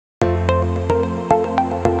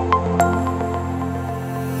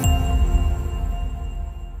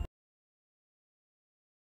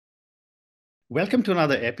Welcome to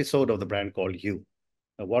another episode of The Brand Called You,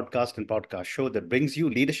 a podcast and podcast show that brings you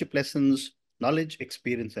leadership lessons, knowledge,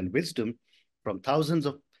 experience, and wisdom from thousands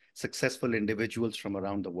of successful individuals from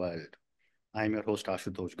around the world. I'm your host,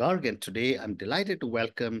 Ashutosh Garg, and today I'm delighted to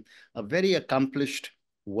welcome a very accomplished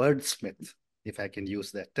wordsmith, if I can use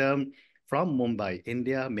that term, from Mumbai,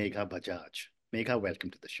 India, Megha Bajaj. Megha, welcome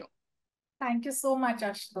to the show. Thank you so much,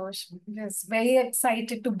 Ashutosh. Yes, very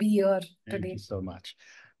excited to be here Thank you today. so much.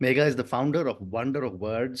 Megha is the founder of Wonder of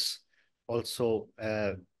Words, also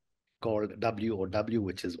called WOW,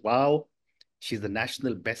 which is Wow. She's the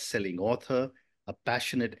national best-selling author, a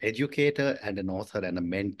passionate educator, and an author and a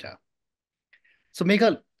mentor. So,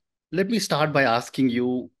 Megha, let me start by asking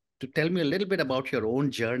you to tell me a little bit about your own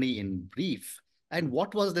journey in brief. And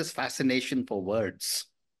what was this fascination for words?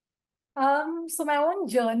 So my own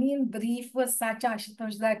journey in brief was such,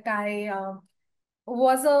 Ashutosh, that I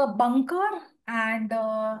was a bunker and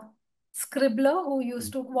a scribbler who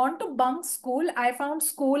used to want to bunk school. I found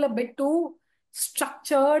school a bit too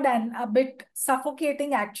structured and a bit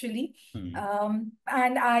suffocating, actually. Mm-hmm.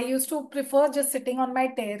 And I used to prefer just sitting on my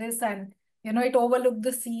terrace and, it overlooked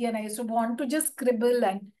the sea, and I used to want to just scribble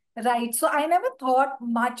and write. So I never thought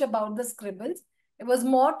much about the scribbles. It was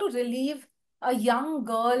more to relieve a young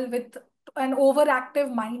girl with an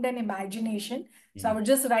overactive mind and imagination. So I would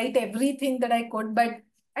just write everything that I could. But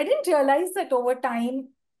I didn't realize that over time,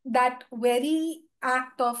 that very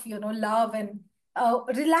act of, love and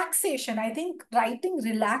relaxation, I think writing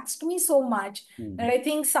relaxed me so much that Mm-hmm. I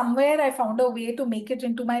think somewhere I found a way to make it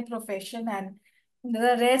into my profession. And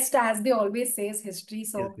the rest, as they always say, is history.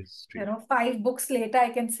 Yes, So, history. 5 books later,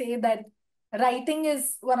 I can say that writing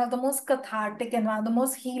is one of the most cathartic and one of the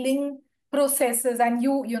most healing processes. And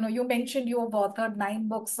you mentioned you have authored 9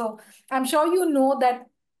 books. So I'm sure you know that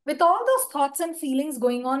with all those thoughts and feelings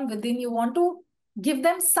going on within, you want to give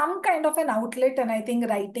them some kind of an outlet. And I think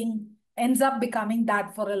writing ends up becoming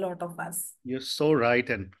that for a lot of us. You're so right.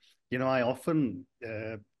 And, I often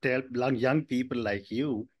tell young people like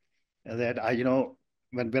you that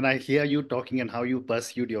when I hear you talking and how you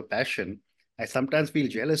pursued your passion, I sometimes feel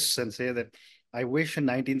jealous and say that I wish in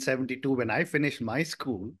 1972, when I finished my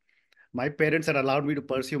school, my parents had allowed me to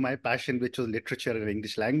pursue my passion, which was literature and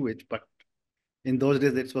English language. But in those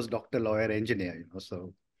days, it was doctor, lawyer, engineer.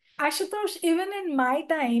 So Ashutosh, even in my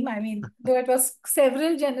time, I mean, though it was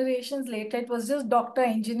several generations later, it was just doctor,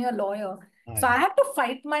 engineer, lawyer. I So I know. had to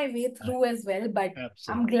fight my way I, through as well, but I'm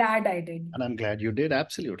absolutely. glad I did. And I'm glad you did.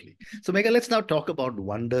 Absolutely. So, Megha, let's now talk about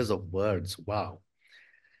wonders of words. Wow.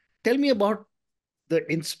 Tell me about the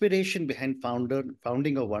inspiration behind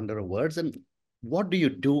founding a Wonder of Words, and what do you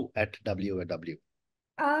do at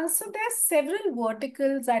WOW? So there's several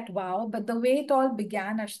verticals at WOW, but the way it all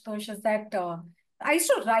began, Ashutosh, is that I used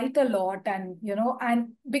to write a lot, and and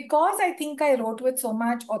because I think I wrote with so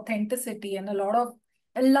much authenticity and a lot of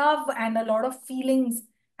love and a lot of feelings,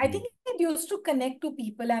 I Mm, think it used to connect to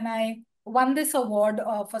people, and I won this award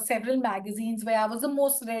for several magazines where I was the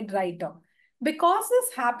most read writer. Because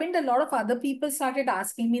this happened, a lot of other people started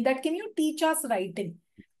asking me that, can you teach us writing?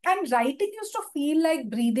 And writing used to feel like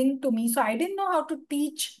breathing to me. So I didn't know how to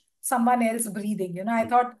teach someone else breathing. I mm,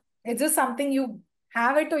 thought it's just something you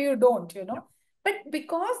have it or you don't, yeah. But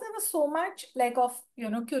because there was so much like of,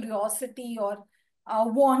 curiosity or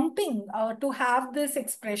wanting to have this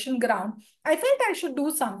expression ground, I felt I should do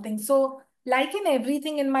something. So, like in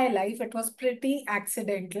everything in my life, it was pretty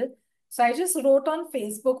accidental. So I just wrote on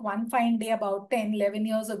Facebook one fine day about 10, 11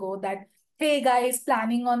 years ago that, hey guys,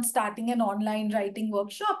 planning on starting an online writing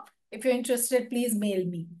workshop. If you're interested, please mail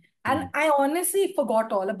me. And Mm, I honestly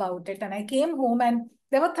forgot all about it. And I came home and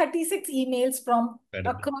there were 36 emails from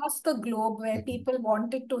incredible. across the globe where Mhm, people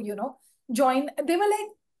wanted to, join. They were like,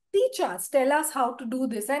 teach us, tell us how to do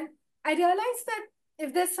this. And I realized that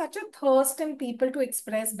if there's such a thirst in people to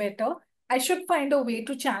express better, I should find a way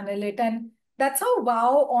to channel it. And that's how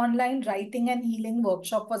WOW Online Writing and Healing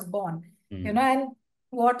Workshop was born. mm, And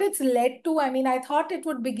what it's led to, I mean, I thought it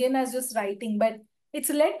would begin as just writing, but it's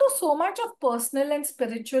led to so much of personal and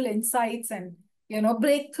spiritual insights and,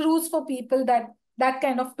 breakthroughs for people that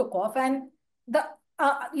kind of took off. And the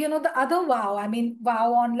the other WOW, I mean,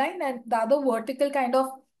 WOW Online and the other vertical kind of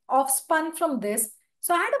offspun from this.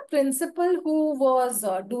 So I had a principal who was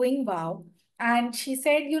doing WOW, and she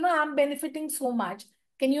said, I'm benefiting so much.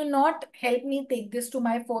 Can you not help me take this to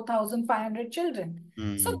my 4,500 children? So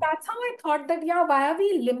mm, that's how I thought that, yeah, why are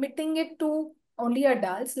we limiting it to only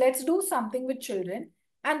adults? Let's do something with children.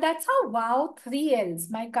 And that's how WOW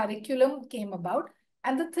 3Ls, my curriculum, came about.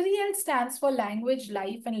 And the 3L stands for language,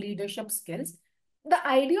 life, and leadership skills. The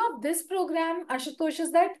idea of this program, Ashutosh,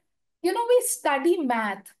 is that, we study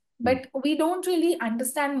math, mm, but we don't really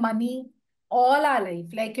understand money all our life.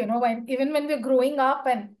 Like, when even when we're growing up,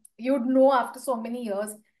 and you'd know after so many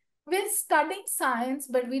years, we're studying science,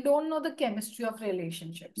 but we don't know the chemistry of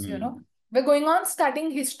relationships. mm. We're going on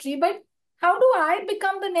studying history, but how do I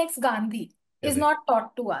become the next Gandhi is Correct. not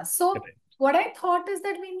taught to us. So Correct. what I thought is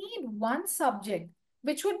that we need one subject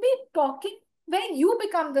which would be talking, where you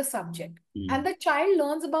become the subject Mm, and the child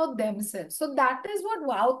learns about themselves. So that is what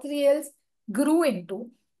Wow 3Ls grew into.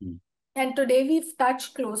 mm, And today we've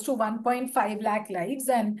touched close to 1.5 lakh lives.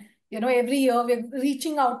 And, every year we're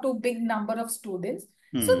reaching out to a big number of students.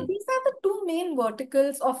 So mm, these are the two main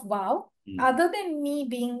verticals of Wow, mm. other than me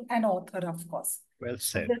being an author, of course. Well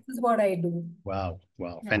So said. this is what I do. Wow.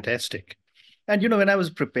 Wow. Yeah. Fantastic. And when I was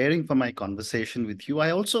preparing for my conversation with you,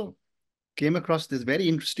 I also came across this very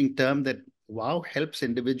interesting term that wow helps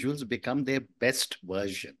individuals become their best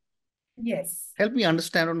version. Yes. Help me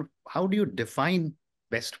understand on how do you define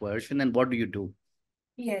best version and what do you do?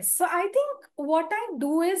 Yes. So I think what I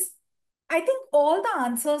do is, I think all the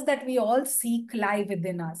answers that we all seek lie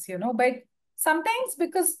within us, but sometimes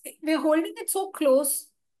because we're holding it so close,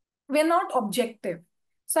 we're not objective.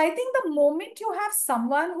 So I think the moment you have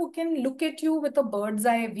someone who can look at you with a bird's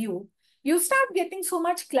eye view, you start getting so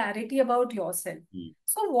much clarity about yourself. Mm,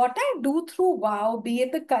 So what I do through Wow, be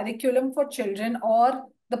it the curriculum for children or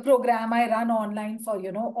the program I run online for,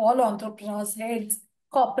 all entrepreneurs, heads,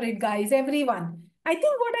 corporate guys, everyone. I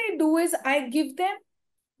think what I do is I give them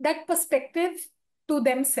that perspective to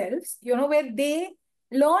themselves, where they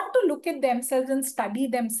learn to look at themselves and study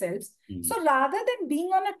themselves. mm, So rather than being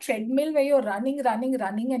on a treadmill where you're running, running,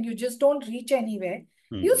 running, and you just don't reach anywhere,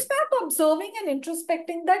 you mm, start observing and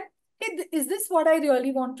introspecting that, hey, is this what I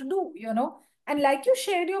really want to do? And like you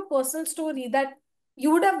shared your personal story that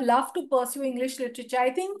you would have loved to pursue English literature. I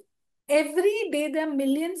think every day there are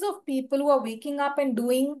millions of people who are waking up and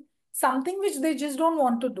doing something which they just don't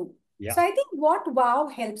want to do. yeah, So I think what Wow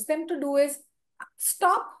helps them to do is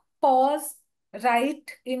stop, pause, write,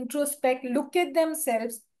 introspect, look at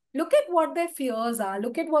themselves, look at what their fears are,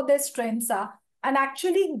 look at what their strengths are, and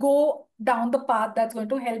actually go down the path that's going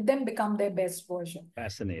to help them become their best version.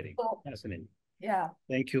 fascinating. So, Fascinating. yeah.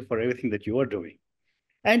 Thank you for everything that you are doing.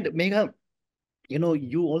 And Megha,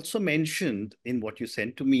 you also mentioned in what you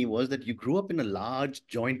sent to me was that you grew up in a large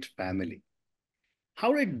joint family.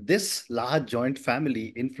 How did this large joint family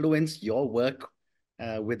influence your work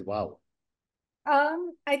with Wow?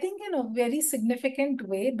 I think in a very significant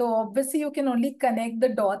way, though obviously you can only connect the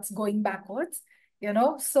dots going backwards,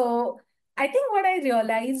 So I think what I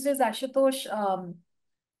realized is, Ashutosh,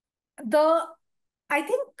 the I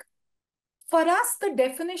think for us, the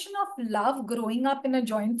definition of love growing up in a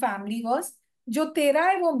joint family was jo tera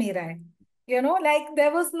hai wo mera hai. Like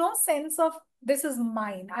there was no sense of this is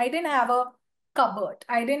mine. I didn't have a cupboard.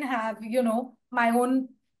 I didn't have, my own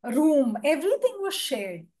room. Everything was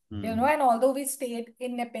shared. Mm, And although we stayed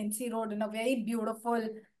in Nepencey Road in a very beautiful,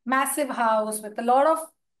 massive house with a lot of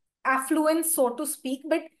affluence, so to speak,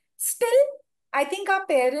 but still, I think our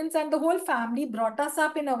parents and the whole family brought us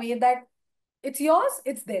up in a way that it's yours,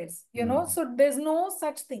 it's theirs, mm, So there's no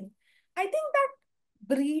such thing. I think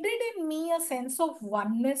that breeded in me a sense of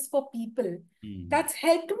oneness for people. mm, That's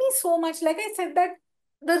helped me so much. Like I said, that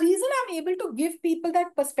the reason I'm able to give people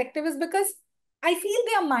that perspective is because I feel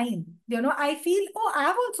they are mine. I feel, oh,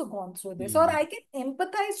 I've also gone through this, or mm, I can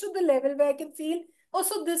empathize to the level where I can feel, oh,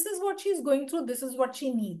 so this is what she's going through, this is what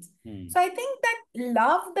she needs. mm, So I think that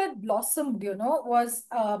love that blossomed, was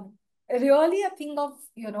really a thing of,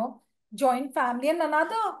 joint family. And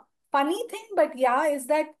another funny thing, but yeah, is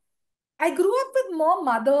that I grew up with more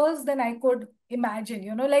mothers than I could imagine.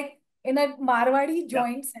 Like in a Marwadi yeah,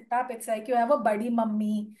 joint setup, it's like you have a buddy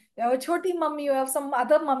mummy, you have a choti mummy, you have some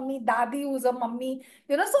other mummy, dadi who's a mummy,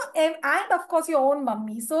 so, and of course your own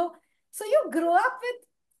mummy. So you grow up with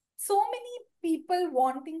so many people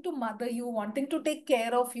wanting to mother you, wanting to take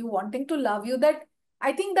care of you, wanting to love you, that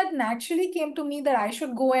I think that naturally came to me that I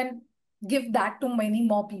should go and give that to many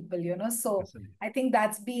more people. So fascinating. I think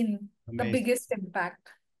that's been the Amazing. biggest impact.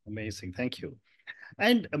 Amazing. Thank you.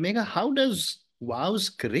 And Megha, how does WOW's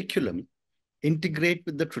curriculum integrate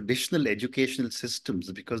with the traditional educational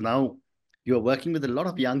systems? Because now you're working with a lot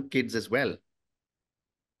of young kids as well.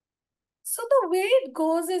 So the way it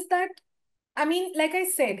goes is that, I mean, like I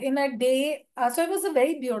said, in a day, so it was a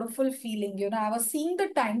very beautiful feeling. I was seeing the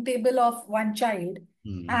timetable of one child,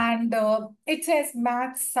 Mm, and it says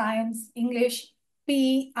maths, science, English,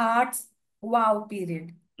 PE, arts, wow,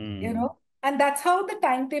 period. mm, And that's how the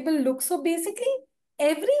timetable looks. So basically,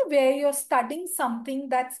 everywhere you're studying something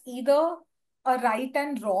that's either a right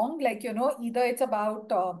and wrong, like, either it's about,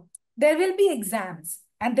 there will be exams.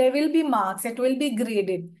 and there will be marks, it will be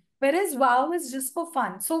graded. Whereas wow is just for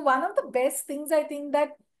fun. So one of the best things I think that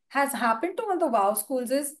has happened to all the wow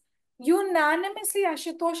schools is unanimously,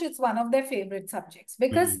 Ashutosh, it's one of their favorite subjects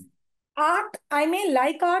because Mm, art, I may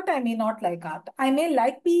not like art. I may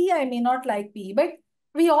like PE, I may not like PE, but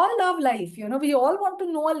we all love life, we all want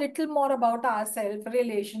to know a little more about ourselves,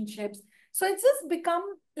 relationships. So it's just become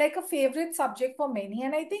like a favorite subject for many.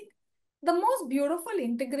 And I think the most beautiful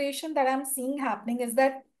integration that I'm seeing happening is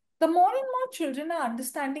that the more and more children are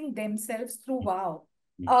understanding themselves through mm, wow.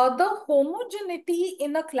 mm, The homogeneity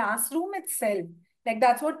in a classroom itself, like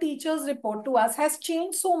that's what teachers report to us, has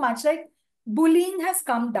changed so much. Like bullying has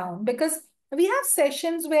come down because we have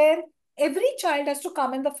sessions where every child has to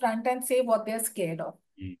come in the front and say what they're scared of.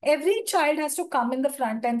 mm, Every child has to come in the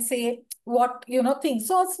front and say what, things.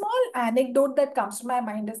 So a small anecdote that comes to my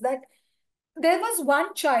mind is that there was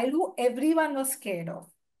one child who everyone was scared of.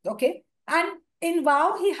 Okay. And in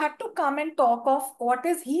Wow, he had to come and talk of what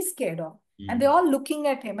is he scared of. And they're mm, all looking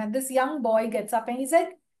at him. And this young boy gets up and he's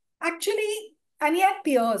like, actually, and he had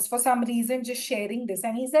tears for some reason, just sharing this.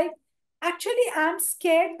 And he's like, actually, I'm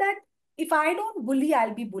scared that if I don't bully,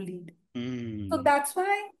 I'll be bullied. So mm. that's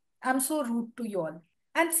why I'm so rude to you all.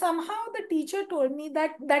 And somehow the teacher told me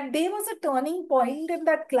that that day was a turning point in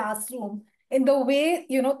that classroom in the way,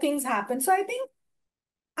 things happen. So I think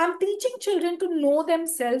I'm teaching children to know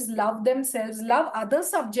themselves, love other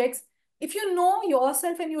subjects. If you know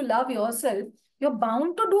yourself and you love yourself, you're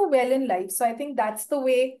bound to do well in life. So I think that's the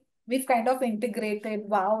way we've kind of integrated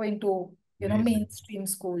wow into, Amazing. mainstream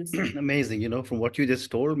schools. Amazing. From what you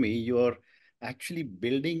just told me, you're actually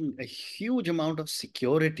building a huge amount of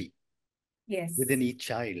security within Yes, each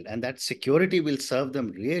child, and that security will serve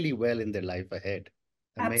them really well in their life ahead.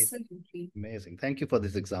 Amazing. absolutely. Amazing. Thank you for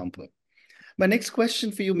this example. My next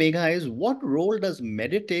question for you, Megha, is what role does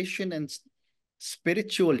meditation and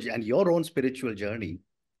spiritual and your own spiritual journey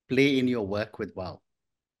play in your work with Wow?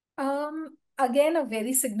 Again, a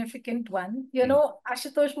very significant one. Mm,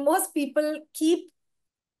 Ashutosh, most people keep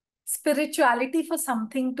spirituality for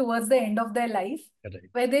something towards the end of their life, correct.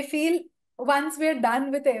 where they feel once we're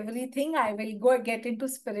done with everything, I will go get into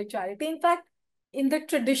spirituality. In fact, in the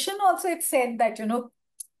tradition also, it's said that,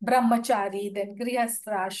 brahmachari, then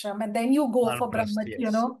grihastha and then you go for Armrest,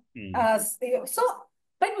 yes. Mm, so,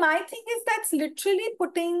 but my thing is that's literally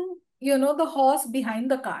putting, the horse behind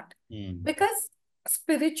the cart mm, because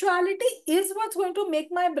spirituality is what's going to make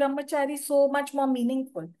my brahmachari so much more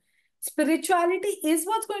meaningful. Spirituality is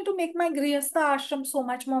what's going to make my grihastha ashram so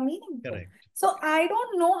much more meaningful. correct. So I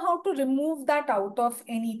don't know how to remove that out of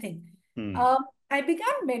anything. Mm, Um, I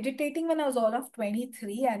began meditating when I was all of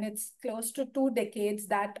 23, and it's close to 2 decades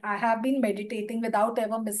that I have been meditating without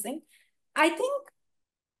ever missing. I think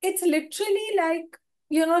it's literally like,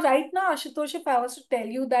 right now, Ashutosh, if I was to tell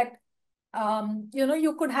you that,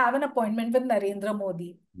 you could have an appointment with Narendra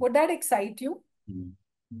Modi, would that excite you? mm.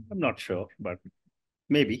 I'm not sure, but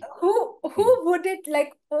maybe. Mm. Who would it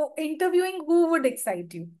like, oh, interviewing who would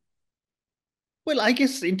excite you? Well, I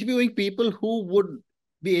guess interviewing people who would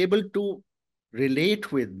be able to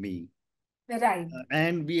relate with me Right,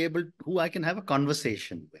 and be able who I can have a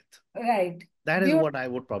conversation with. right. That is Beautiful. what I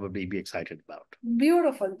would probably be excited about.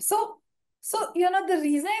 Beautiful. So, the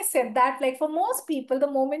reason I said that, like for most people,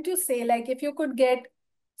 the moment you say, like, if you could get,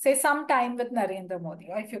 say, some time with Narendra Modi,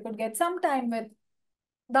 or if you could get some time with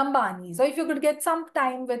the Ambanis, or if you could get some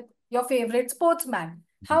time with your favorite sportsman,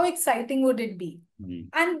 how exciting would it be? Mm,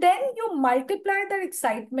 And then you multiply that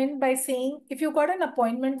excitement by saying, if you got an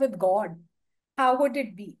appointment with God, how would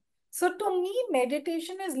it be? So to me,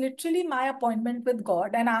 meditation is literally my appointment with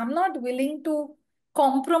God, and I'm not willing to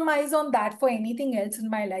compromise on that for anything else in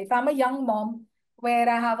my life. I'm a young mom where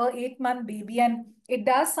I have a 8 month baby, and it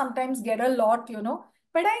does sometimes get a lot,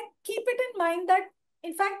 but I keep it in mind that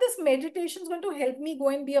in fact, this meditation is going to help me go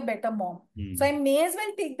and be a better mom. So I mm. may as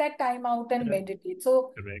well take that time out and Correct. meditate.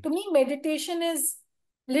 So to Correct. me, meditation is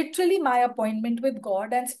literally my appointment with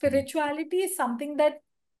God, and Mm. spirituality is something that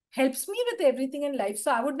helps me with everything in life.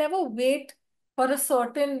 So I would never wait for a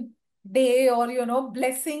certain day or,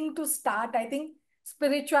 blessing to start. I think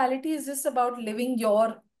spirituality is just about living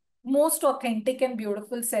your most authentic and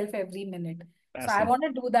beautiful self every minute. So I Fascinating. want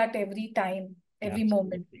to do that every time, every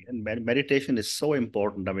moment. Absolutely. And meditation is so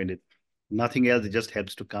important. I mean, nothing else, it just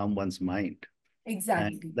helps to calm one's mind. And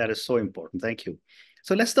Exactly. that is so important. Thank you.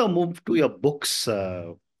 So let's now move to your books,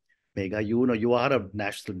 Megha. You are a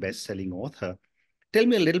national best-selling author. Tell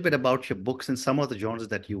me a little bit about your books and some of the genres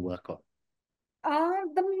that you work on.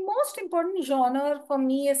 The most important genre for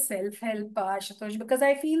me is self-help, Ashutosh, because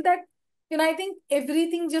I feel that, I think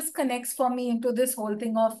everything just connects for me into this whole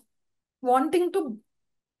thing of wanting to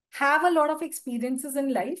have a lot of experiences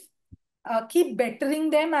in life, keep bettering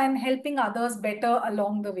them and helping others better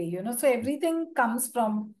along the way, so everything comes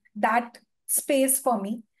from that space for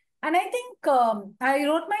me. And I think I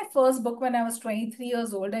wrote my first book when I was 23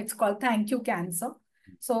 years old. It's called Thank You Cancer.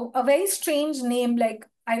 So a very strange name. Like,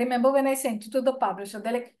 I remember when I sent it to the publisher,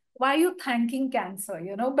 they're like, why are you thanking cancer,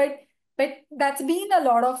 but that's been a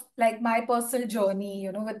lot of like my personal journey,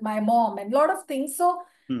 with my mom and a lot of things. So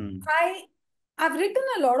Hmm. I I've written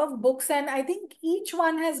a lot of books, and I think each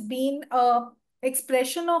one has been a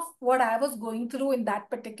expression of what I was going through in that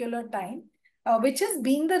particular time, which has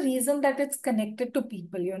been the reason that it's connected to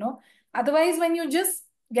people. Otherwise, when you just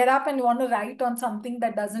get up and you want to write on something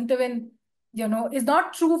that doesn't even, is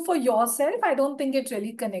not true for yourself, I don't think it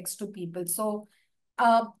really connects to people. So,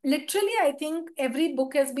 literally, I think every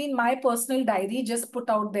book has been my personal diary just put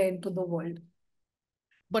out there into the world.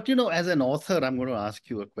 But as an author, I'm going to ask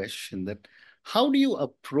you a question that how do you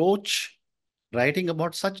approach writing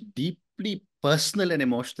about such deeply personal and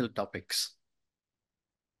emotional topics?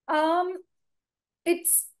 Um,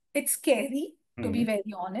 it's scary, to be Hmm.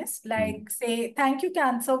 very honest. Hmm. Like, say, Thank You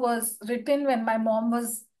Cancer was written when my mom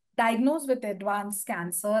was diagnosed with advanced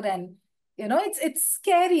cancer, and it's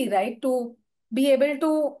scary, right, to be able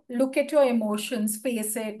to look at your emotions,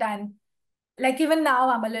 face it, and like even now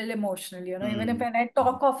I'm a little emotional, even if Hmm. when I Hmm.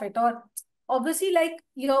 talk of it. Or obviously, like,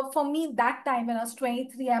 for me that time when I was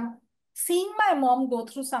 23, I'm seeing my mom go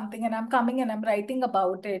through something and I'm coming and I'm writing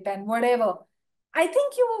about it and whatever. I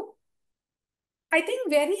think you I think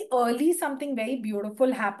very early something very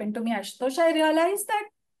beautiful happened to me, Ashutosh. I realized that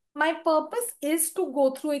my purpose is to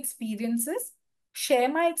go through experiences, share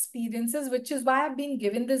my experiences, which is why I've been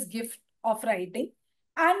given this gift of writing,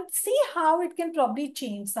 and see how it can probably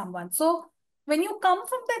change someone. So when you come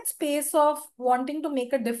from that space of wanting to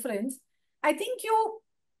make a difference, I think you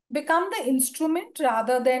become the instrument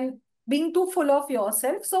rather than being too full of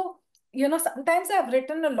yourself. So, sometimes I've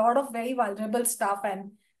written a lot of very vulnerable stuff,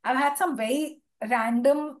 and I've had some very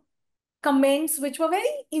random comments which were very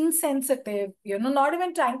insensitive, not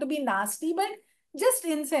even trying to be nasty, but just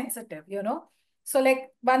insensitive. So, like,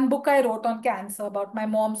 one book I wrote on cancer about my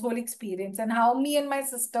mom's whole experience and how me and my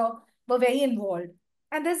sister were very involved.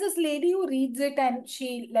 And there's this lady who reads it and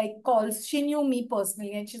she like calls, she knew me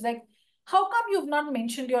personally, and she's like, how come you've not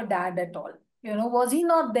mentioned your dad at all? Was he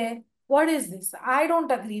not there? What is this? I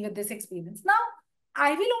don't agree with this experience. Now,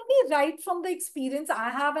 I will only write from the experience I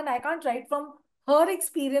have, and I can't write from her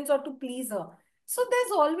experience or to please her. So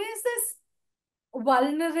there's always this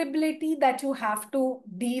vulnerability that you have to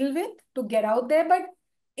deal with to get out there. But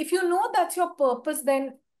if you know that's your purpose,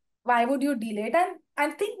 then why would you delay it? And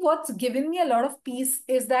I think what's given me a lot of peace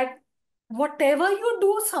is that whatever you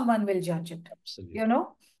do, someone will judge it, you Absolutely.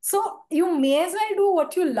 know? So you may as well do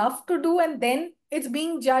what you love to do, and then it's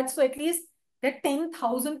being judged. So at least there are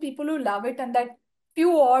 10,000 people who love it and that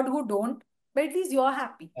few odd who don't, but at least you're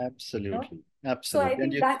happy, you know? Absolutely. So I Absolutely.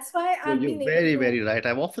 And think that's why I've you're been able very, to. very right.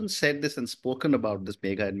 I've often said this and spoken about this,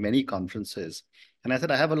 Megha, in many conferences. And I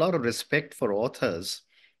said, I have a lot of respect for authors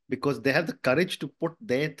because they have the courage to put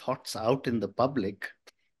their thoughts out in the public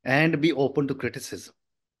and be open to criticism.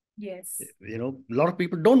 Yes, A lot of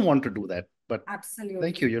people don't want to do that, but thank you.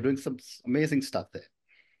 absolutely. You're doing some amazing stuff there.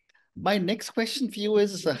 My next question for you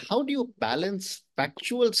is how do you balance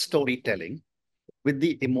factual storytelling with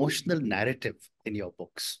the emotional narrative in your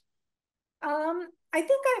books? I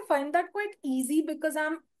think I find that quite easy because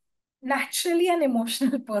I'm naturally an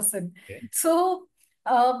emotional person. Okay. So,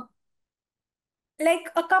 uh, like,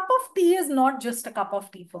 a cup of tea is not just a cup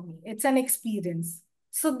of tea for me, it's an experience.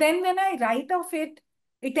 So then when I write of it,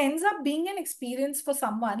 it ends up being an experience for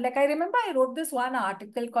someone. Like, I remember I wrote this one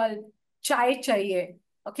article called Chai Chahiye.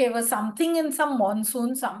 Okay, it was something in some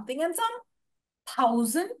monsoon, something, and some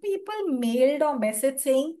 1,000 people mailed or message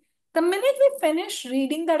saying the minute we finished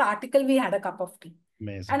reading that article, we had a cup of tea. And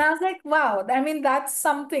Amazing. I was like, wow, I mean, that's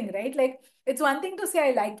something, right? Like, it's one thing to say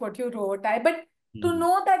I liked what you wrote, but to Mhm.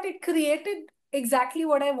 know that it created exactly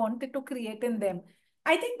what I wanted to create in them.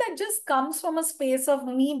 I think that just comes from a space of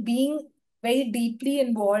me being very deeply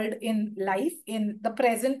involved in life, in the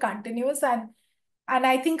present continuous, and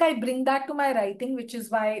I think I bring that to my writing, which is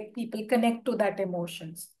why people connect to that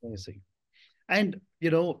emotions. Amazing. And,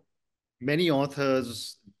 many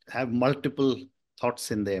authors have multiple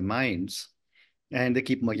thoughts in their minds and they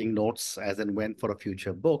keep making notes as and when for a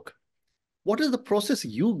future book. What is the process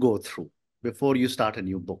you go through before you start a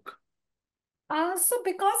new book? So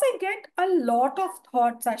because I get a lot of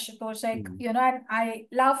thoughts, Ashutosh, like, Mm. and I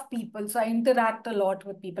love people, so I interact a lot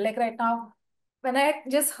with people. Like right now, when I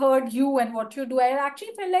just heard you and what you do, I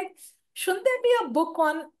actually felt like, shouldn't there be a book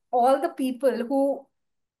on all the people who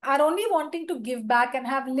are only wanting to give back and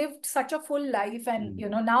have lived such a full life, and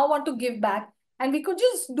Mm. now want to give back, and we could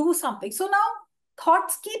just do something. So now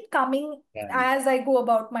thoughts keep coming Right. as I go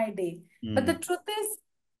about my day. But the Mm. truth is,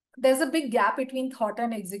 there's a big gap between thought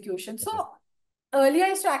and execution. So Right. earlier I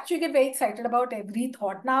used to actually get very excited about every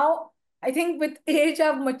thought. Now I think with age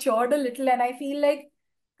I've matured a little, and I feel like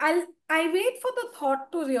I wait for the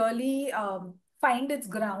thought to really find its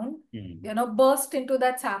ground, Mm. burst into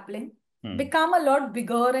that sapling, Mm. become a lot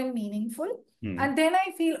bigger and meaningful. Mm. And then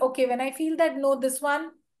I feel, okay, when I feel that no, this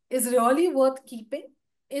one is really worth keeping,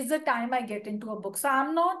 is the time I get into a book. So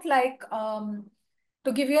I'm not like,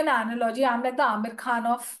 to give you an analogy, I'm like the Amir Khan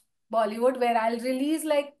of Bollywood, where I'll release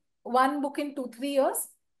like one book in 2, 3 years.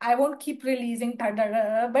 I won't keep releasing, but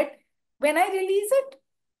when I release it,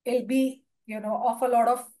 it'll be, of a lot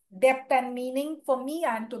of depth and meaning for me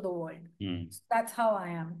and to the world. Mm. So that's how I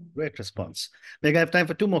am. Great response. Meg, I have time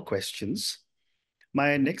for two more questions.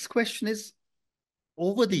 My next question is,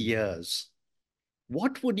 over the years,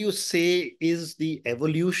 what would you say is the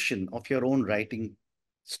evolution of your own writing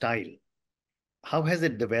style? How has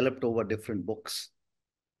it developed over different books?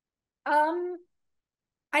 Um,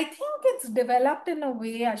 I think it's developed in a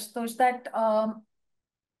way, Ashutosh, that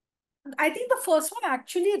I think the first one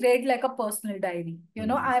actually read like a personal diary. Mm.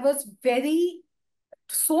 I was very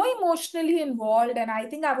so emotionally involved, and I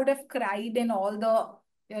think I would have cried in all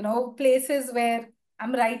the places where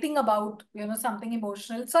I'm writing about something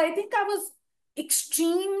emotional. So I think I was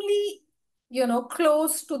extremely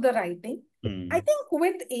close to the writing. I Mm. think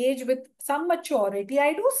with age, with some maturity,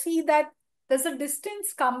 I do see that there's a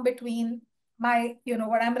distance come between my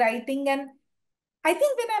what I'm writing, and I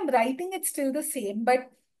think when I'm writing it's still the same, but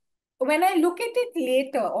when I look at it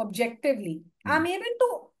later, objectively, I'm Mm. able to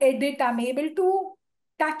edit, I'm able to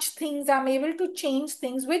touch things, I'm able to change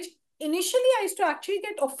things, which initially I used to actually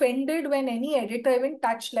get offended when any editor even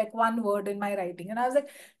touched like one word in my writing. And I was like,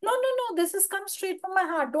 no, no, no, this has come straight from my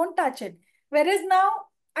heart, don't touch it. Whereas now,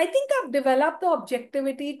 I think I've developed the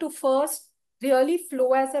objectivity to first really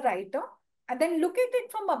flow as a writer and then look at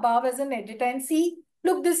it from above as an editor and see,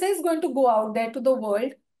 look, this is going to go out there to the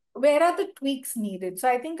world, where are the tweaks needed? So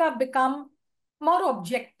I think I've become more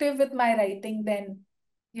objective with my writing than,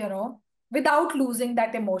 without losing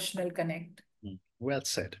that emotional connect. Mm. Well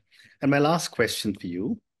said. And my last question for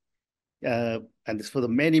you, and this for the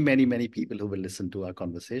many, many, many people who will listen to our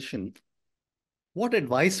conversation. What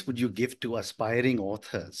advice would you give to aspiring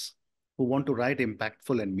authors who want to write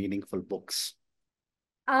impactful and meaningful books?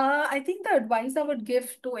 I think the advice I would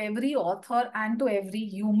give to every author and to every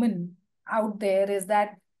human out there is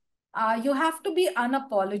that you have to be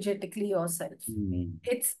unapologetically yourself. Mm.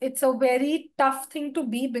 It's a very tough thing to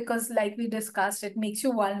be because, like we discussed, it makes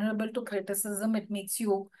you vulnerable to criticism. It makes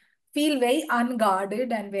you feel very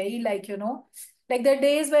unguarded and very like there are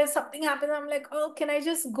days where something happens. I'm like, oh, can I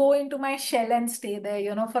just go into my shell and stay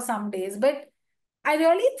there, for some days? But I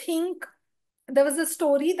really think there was a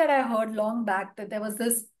story that I heard long back that there was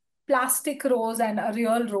this plastic rose and a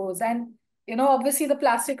real rose. And, obviously the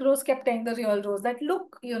plastic rose kept telling the real rose that,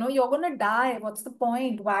 look, you're going to die. What's the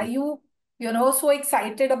point? Why are you, so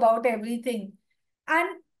excited about everything? And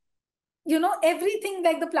everything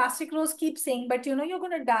like the plastic rose keeps saying, but you're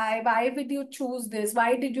going to die. Why would you choose this?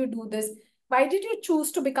 Why did you do this? Why did you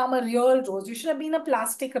choose to become a real rose? You should have been a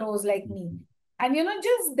plastic rose like me. Mm. And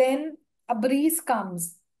just then a breeze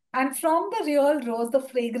comes, and from the real rose, the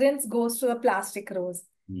fragrance goes to the plastic rose.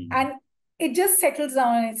 Mm. And it just settles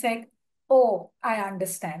down and it's like, oh, I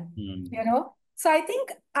understand. Mm. So I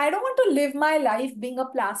think I don't want to live my life being a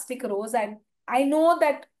plastic rose. And I know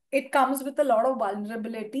that it comes with a lot of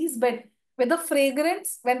vulnerabilities, but with the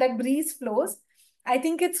fragrance, when that breeze flows, I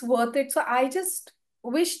think it's worth it. So I just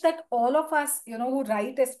wish that all of us, who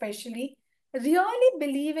write especially, really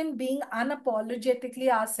believe in being unapologetically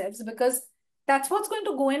ourselves, because that's what's going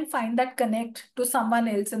to go and find that connect to someone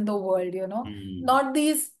else in the world, Mm. not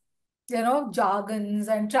these, jargons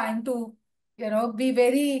and trying to, be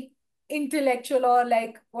very intellectual or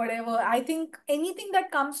like whatever. I think anything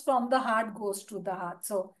that comes from the heart goes to the heart.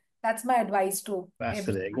 So that's my advice to everyone.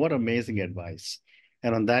 Fascinating. What amazing advice.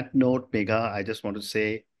 And on that note, Megha, I just want to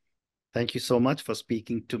say thank you so much for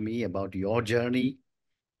speaking to me about your journey.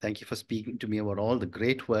 Thank you for speaking to me about all the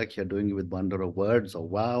great work you're doing with Wonder of Words or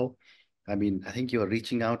Wow. I mean, I think you're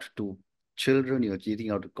reaching out to children, you're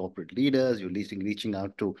reaching out to corporate leaders, you're reaching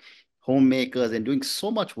out to homemakers and doing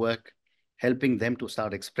so much work helping them to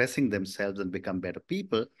start expressing themselves and become better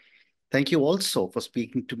people. Thank you also for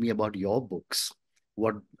speaking to me about your books.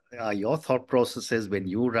 What are your thought processes when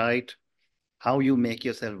you write? How you make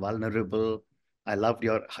yourself vulnerable? I loved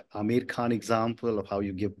your Amir Khan example of how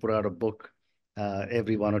you give put out a book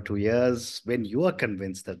every 1 or 2 years when you are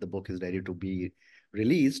convinced that the book is ready to be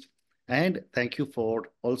released. And thank you for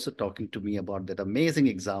also talking to me about that amazing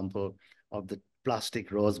example of the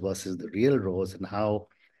plastic rose versus the real rose, and how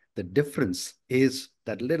the difference is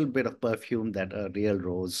that little bit of perfume that a real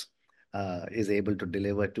rose is able to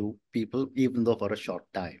deliver to people, even though for a short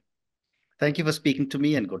time. Thank you for speaking to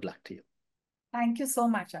me, and good luck to you. Thank you so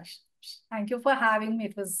much, Ash. Thank you for having me.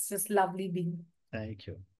 It was just lovely being. Thank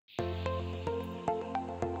you.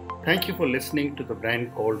 Thank you for listening to the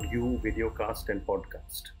Brand Called You videocast and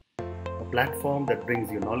podcast, a platform that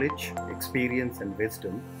brings you knowledge, experience, and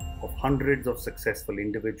wisdom of hundreds of successful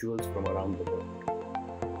individuals from around the world.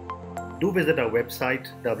 Do visit our website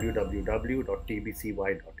www.tbcy.in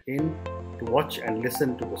to watch and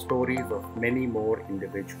listen to the stories of many more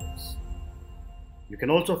individuals. You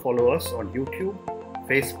can also follow us on YouTube,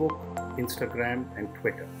 Facebook, Instagram, and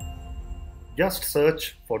Twitter. Just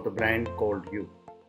search for the Brand Called You.